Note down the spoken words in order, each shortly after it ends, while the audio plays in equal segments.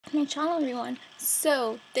to my channel, everyone.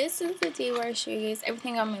 So this is the day where I show you guys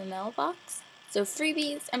everything on my mailbox. So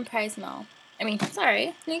freebies and prize mail.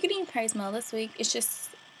 Not getting prize mail this week. It's just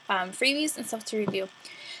freebies and stuff to review.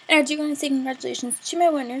 And I do want to say congratulations to my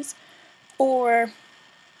winners for,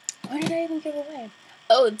 what did I even give away?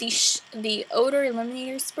 Oh, the odor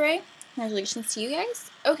eliminator spray. Congratulations to you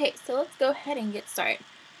guys. Okay, so let's go ahead and get started.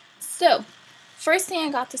 So first thing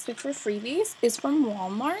I got this week for freebies is from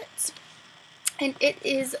Walmart. And it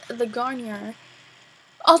is the Garnier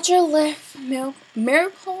Ultra Lift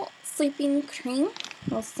Miracle Sleeping Cream,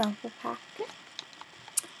 little sample packet.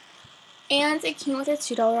 And it came with a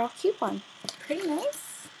 $2 off coupon. Pretty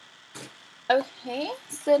nice. Okay,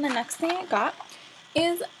 so the next thing I got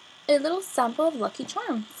is a little sample of Lucky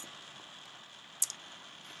Charms.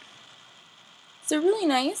 So really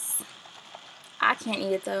nice. I can't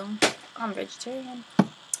eat it though. I'm vegetarian.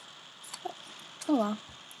 Oh well.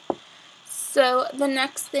 So the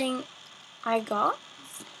next thing I got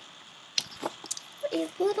is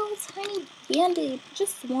a little tiny band-aid,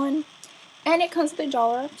 just one, and it comes with a $1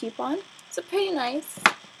 off coupon, so pretty nice.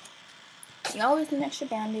 You always need extra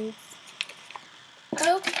band-aids.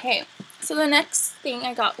 Okay, so the next thing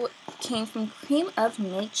I got came from Cream of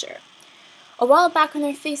Nature. A while back on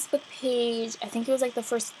their Facebook page, I think it was like the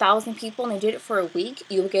first 1,000 people, and they did it for a week.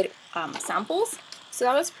 You would get samples, so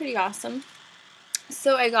that was pretty awesome.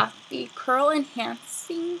 So I got the Curl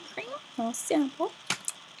Enhancing Cream, little sample.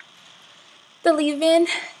 The leave-in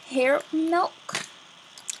hair milk.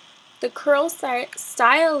 The Curl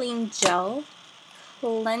Styling Gel,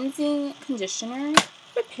 Cleansing Conditioner,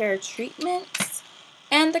 Repair Treatments,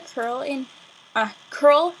 and the Curl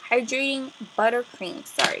Hydrating Buttercream.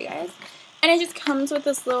 Sorry guys. And it just comes with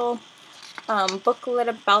this little booklet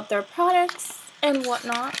about their products and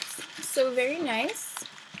whatnot. So very nice.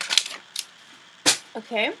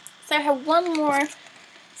 Okay, so I have one more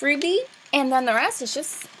freebie, and then the rest is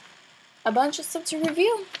just a bunch of stuff to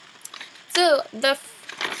review. So the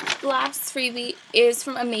last freebie is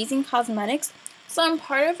from Amazing Cosmetics. So I'm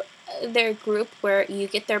part of their group where you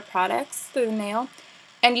get their products through the mail,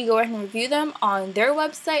 and you go ahead and review them on their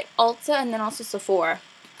website, Ulta, and then also Sephora.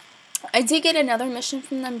 I did get another mission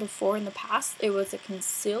from them before in the past. It was a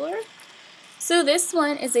concealer. So this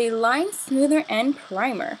one is a line smoother and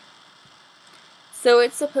primer. So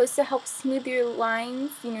it's supposed to help smooth your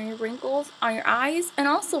lines, your wrinkles on your eyes, and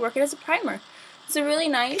also work it as a primer. So really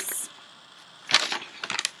nice.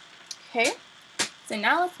 Okay, so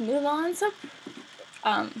now let's move on to,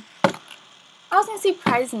 I was going to say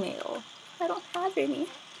prize mail. I don't have any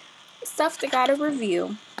stuff to gotta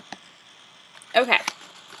review. Okay,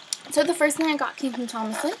 so the first thing I got came from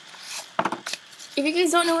Thomason. If you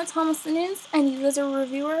guys don't know what Thomason is, and you guys are a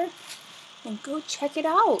reviewer, then go check it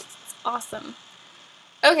out. It's awesome.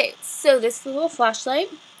 Okay, so this is a little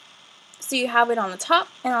flashlight. So you have it on the top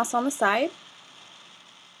and also on the side.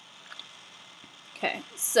 Okay,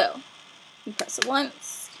 so you press it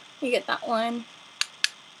once, you get that one,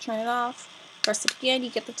 turn it off, press it again,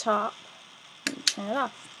 you get the top, and you turn it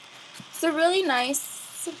off. So really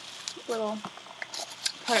nice little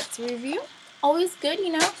product to review. Always good,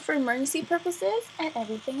 for emergency purposes and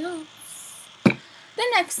everything else. The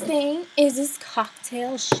next thing is this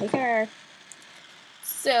cocktail shaker.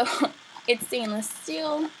 So, it's stainless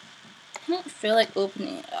steel. I don't feel like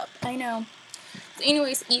opening it up. I know. So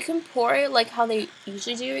anyways, you can pour it like how they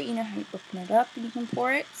usually do it. You know how you open it up and you can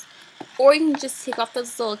pour it. Or you can just take off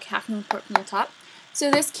this little cap and pour it from the top.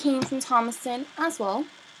 So this came from Thomason as well.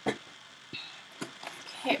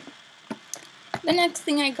 Okay. The next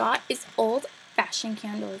thing I got is old-fashioned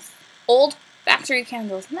candles. Old factory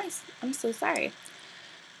candles. Nice. I'm so sorry.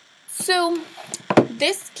 So,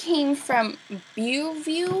 this came from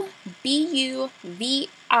Buview, Buview.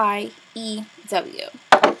 I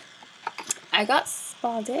got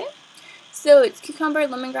spotted. So, it's cucumber,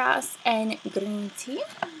 lemongrass, and green tea.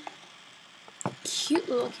 Cute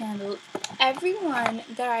little candles. Everyone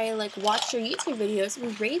that I watched their YouTube videos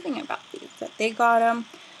was raving about these, that they got them.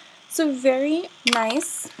 So, very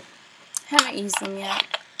nice. Haven't used them yet,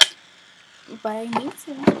 but I need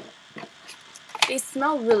to. They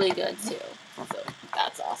smell really good too, so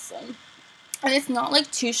that's awesome. And it's not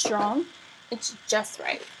too strong, it's just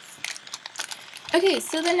right. Okay,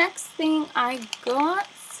 so the next thing I got,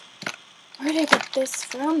 where did I get this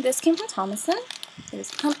from? This came from Thomason,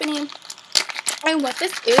 this company. And what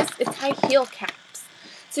this is high heel caps.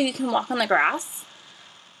 So you can walk on the grass.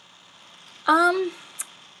 I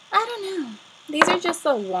don't know. These are just a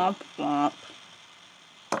womp womp.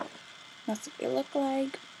 That's what they look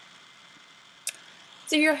like.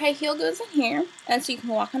 So your high heel goes in here, and so you can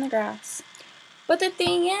walk on the grass. But the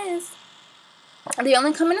thing is, They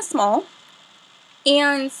only come in a small.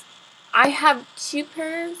 And I have 2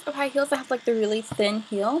 pairs of high heels that have like the really thin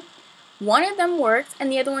heel. One of them worked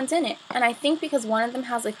and the other one didn't. And I think because one of them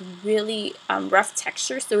has like really rough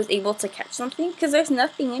texture, so it was able to catch something. Because there's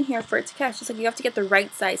nothing in here for it to catch. It's like you have to get the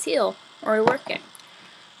right size heel or it'll work it.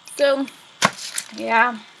 So,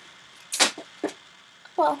 yeah.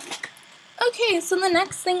 Well, okay, so the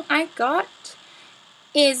next thing I got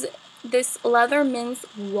is this leather men's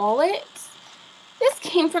wallet. This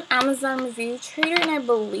came from Amazon Review Trader, and I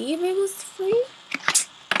believe it was free.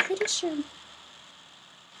 Pretty sure.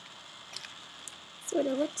 That's what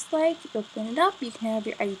it looks like. You open it up, you can have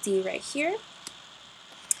your ID right here.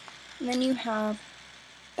 And then you have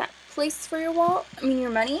that place for your wallet,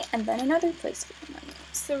 your money, and then another place for your money.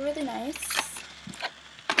 So really nice.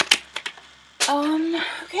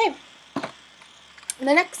 Okay.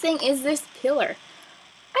 The next thing is this pillar.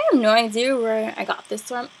 I have no idea where I got this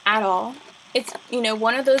from at all. It's,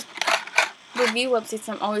 one of those review websites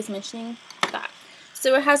I'm always mentioning that.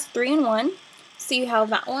 So it has 3-in-1. So you have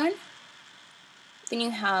that one. Then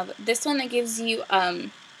you have this one that gives you,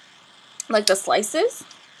 like the slices,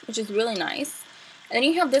 which is really nice. And then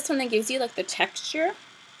you have this one that gives you, like, the texture.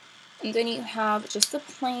 And then you have just the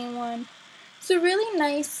plain one. So really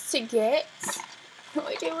nice to get. No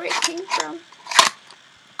idea where it came from.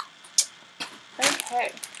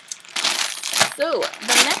 Okay. So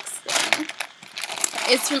the next thing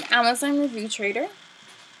is from Amazon Review Trader.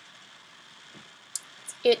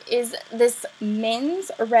 It is this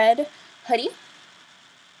men's red hoodie,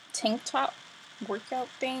 tank top, workout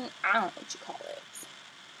thing. I don't know what you call it.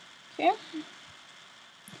 Okay.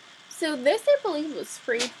 So this, I believe, was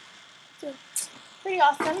free. So pretty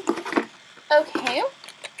awesome. Okay.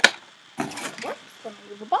 Whoops, let me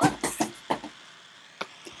move the box.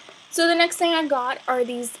 So the next thing I got are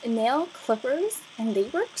these nail clippers, and they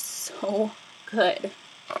work so good.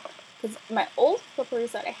 Because my old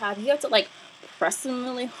clippers that I have, you have to like press them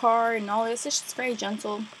really hard and all this. It's just very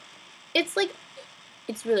gentle. It's like,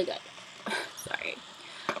 it's really good. Sorry.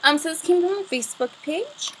 So this came from a Facebook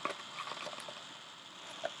page.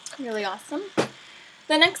 Really awesome.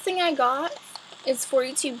 The next thing I got is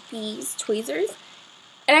 42 Bees tweezers.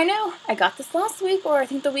 And I know I got this last week, or I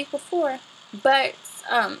think the week before, but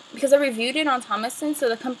because I reviewed it on Thomason, so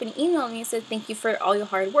the company emailed me and said, thank you for all your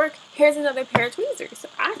hard work. Here's another pair of tweezers. So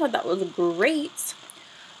I thought that was great.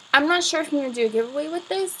 I'm not sure if I'm going to do a giveaway with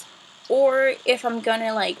this, or if I'm going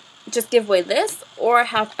to like just give away this, or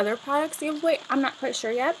have other products to give away. I'm not quite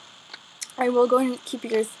sure yet. I will go and keep you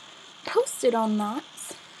guys posted on that.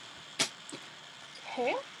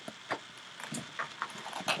 Okay.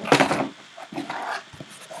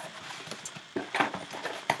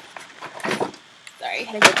 Sorry, I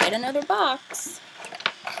had to go get another box.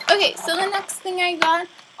 Okay, so the next thing I got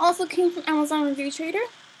also came from Amazon Review Trader.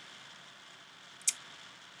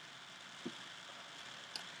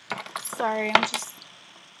 Sorry, I'm just,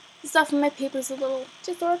 the stuff in my paper's a little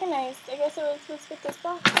disorganized. I guess I was supposed to get this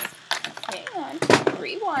box. Hang on,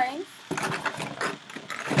 rewind.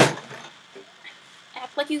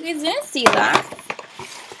 Act like you guys didn't see that.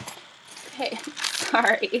 Okay,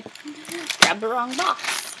 sorry. Grabbed the wrong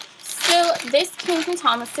box. So this came from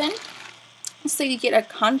Thomason. So you get a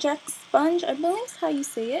contact sponge, I believe is how you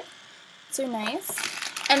say it. So nice.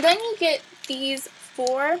 And then you get these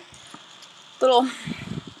 4 little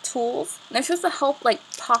tools. And they're supposed to help like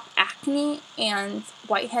pop acne and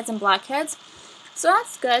whiteheads and blackheads. So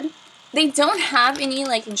that's good. They don't have any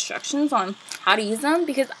like instructions on how to use them,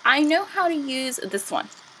 because I know how to use this one.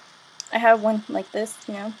 I have one like this,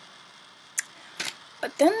 you know.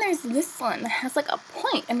 But then there's this one that has like a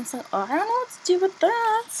point, and it's like, oh, I don't know what to do with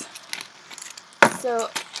that. So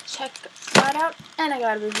check that out, and I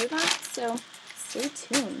gotta review that, so stay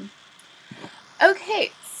tuned.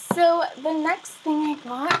 Okay, so the next thing I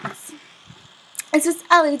got is this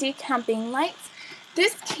LED camping lights.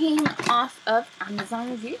 This came off of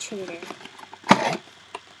Amazon Review Trader.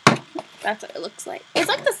 That's what it looks like. It's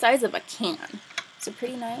like the size of a can. So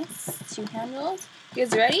pretty nice. 2 handles. You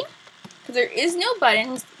guys ready? Because there is no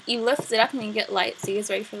buttons. You lift it up and you get light. So you guys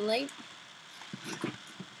ready for the light?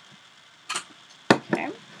 Okay.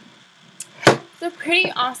 So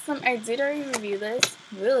pretty awesome. I did already review this.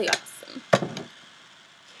 Really awesome.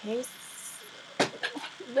 Okay. So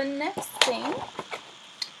the next thing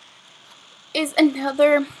is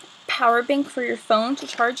another power bank for your phone to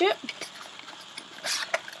charge it.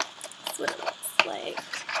 That's what it looks like.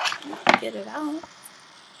 Get it out.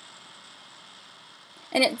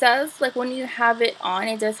 And it does, like when you have it on,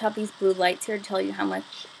 it does have these blue lights here to tell you how much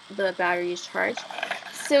the battery is charged.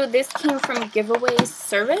 So this came from Giveaway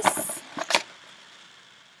Service.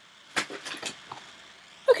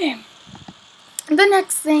 Okay. The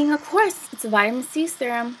next thing, of course, it's a vitamin C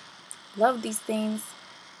serum. Love these things.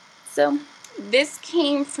 So, this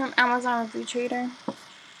came from Amazon Review Trader.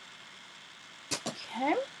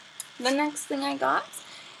 Okay. The next thing I got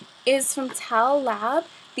is from Towel Lab.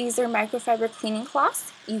 These are microfiber cleaning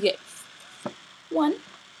cloths. You get 1,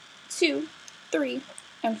 2, 3,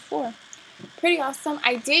 and 4. Pretty awesome.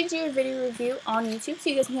 I did do a video review on YouTube, so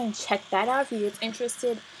you guys can check that out if you're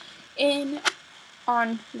interested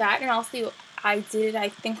on that. And also, I did, I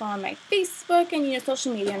think, on my Facebook and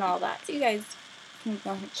social media and all that. So you guys can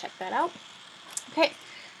go ahead and check that out. Okay.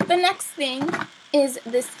 The next thing is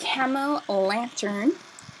this camo lantern.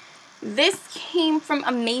 This came from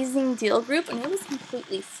Amazing Deal Group, and it was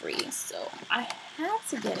completely free, so I had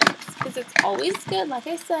to get it because it's always good, like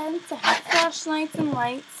I said, to have flashlights and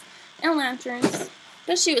lights and lanterns,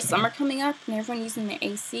 especially with summer coming up and everyone using their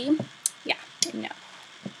AC. Yeah, no.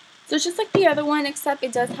 So it's just like the other one, except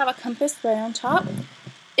it does have a compass right on top.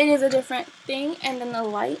 It is a different thing, and then the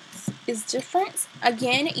lights is different.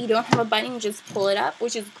 Again, you don't have a button, you just pull it up,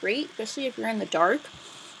 which is great, especially if you're in the dark.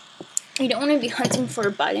 You don't want to be hunting for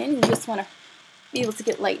a button, you just want to be able to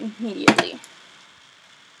get light immediately.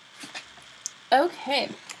 Okay,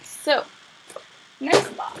 so,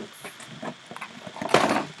 next box.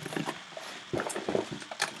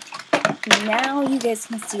 Now you guys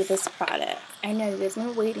can see this product. I know you guys have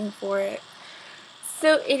been waiting for it.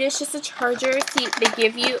 So it is just a charger. See, they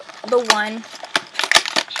give you the one.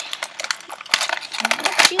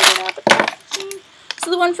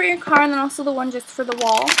 So the one for your car, and then also the one just for the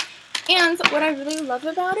wall. And what I really love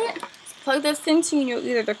about it is plug this into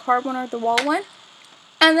either the car one or the wall one.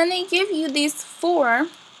 And then they give you these 4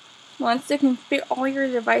 ones that can fit all your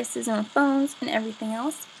devices and phones and everything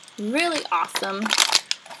else. Really awesome.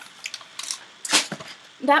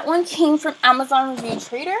 That one came from Amazon Review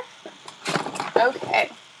Trader. Okay.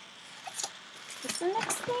 What's the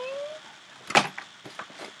next thing?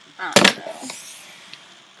 I don't know.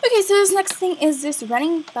 Okay, so this next thing is this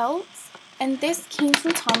running belt. And this came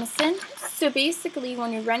from Thomason. So basically,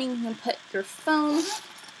 when you're running, you can put your phone,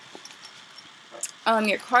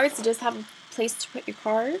 your cards. You just have a place to put your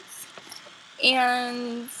cards.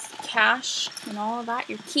 And cash and all of that.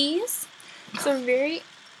 Your keys. So very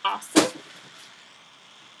awesome.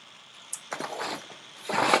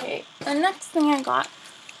 Okay, the next thing I got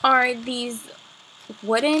are these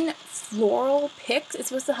wooden floral picks. It's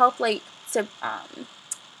supposed to help, like, to,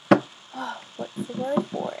 what's the word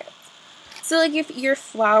for it? So, like, if your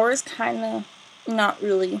flower's kind of not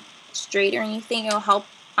really straight or anything, it'll help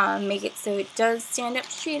make it so it does stand up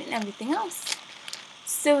straight and everything else.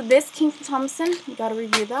 So, this came from Thompson. You gotta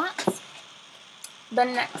review that. The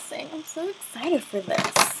next thing, I'm so excited for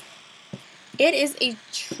this. It is a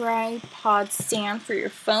tripod stand for your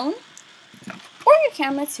phone or your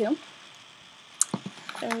camera too.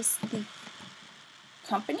 There's the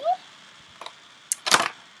company.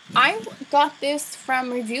 I got this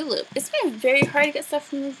from Review Loop. It's been very hard to get stuff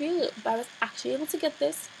from Review Loop, but I was actually able to get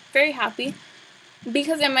this. Very happy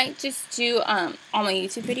because I might just do all my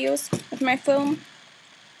YouTube videos with my phone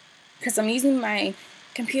because I'm using my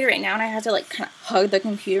computer right now and I have to, like, kind of hug the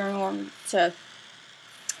computer in order to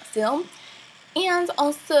film. And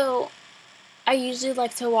also, I usually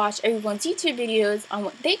like to watch everyone's YouTube videos on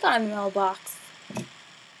what they got in the mailbox.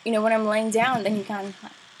 When I'm laying down, then you can,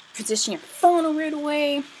 like, position your phone a weird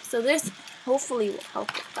way. So this hopefully will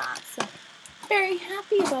help with that. So, very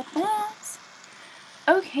happy about that.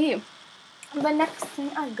 Okay, the next thing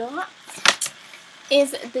I got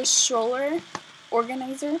is this stroller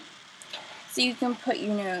organizer. So you can put,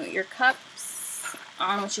 your cups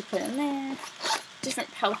on what you put in there.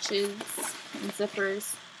 Different pouches and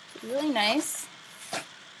zippers. Really nice.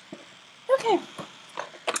 Okay.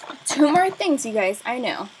 2 more things, you guys. I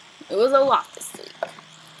know. It was a lot this week.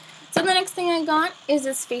 So the next thing I got is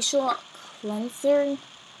this facial cleanser,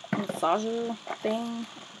 massager thing.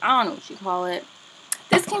 I don't know what you call it.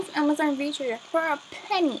 This came from Amazon Review Trader for a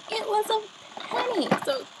penny. It was a penny.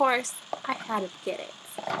 So of course, I had to get it.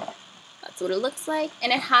 That's what it looks like.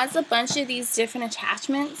 And it has a bunch of these different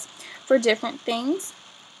attachments for different things.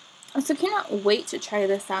 So I cannot wait to try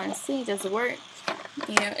this out and see does it work.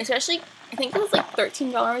 Especially, I think it was like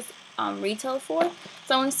 $13 retail for.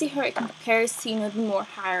 So I want to see how it compares to, the more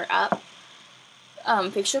higher up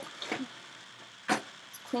facial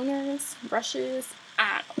cleaners, brushes.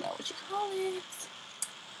 I don't know what you call it.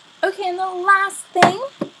 Okay, and the last thing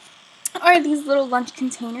are these little lunch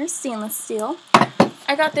containers, stainless steel.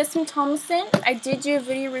 I got this from Thomason. I did do a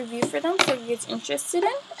video review for them, so if you're interested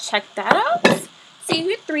in, check that out. So you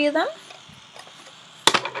get 3 of them.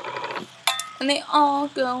 And they all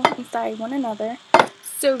go inside one another.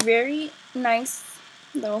 So very nice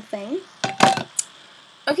little thing.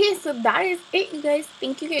 Okay, so that is it, you guys.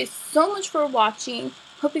 Thank you guys so much for watching.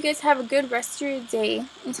 Hope you guys have a good rest of your day.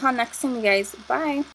 Until next time, you guys. Bye.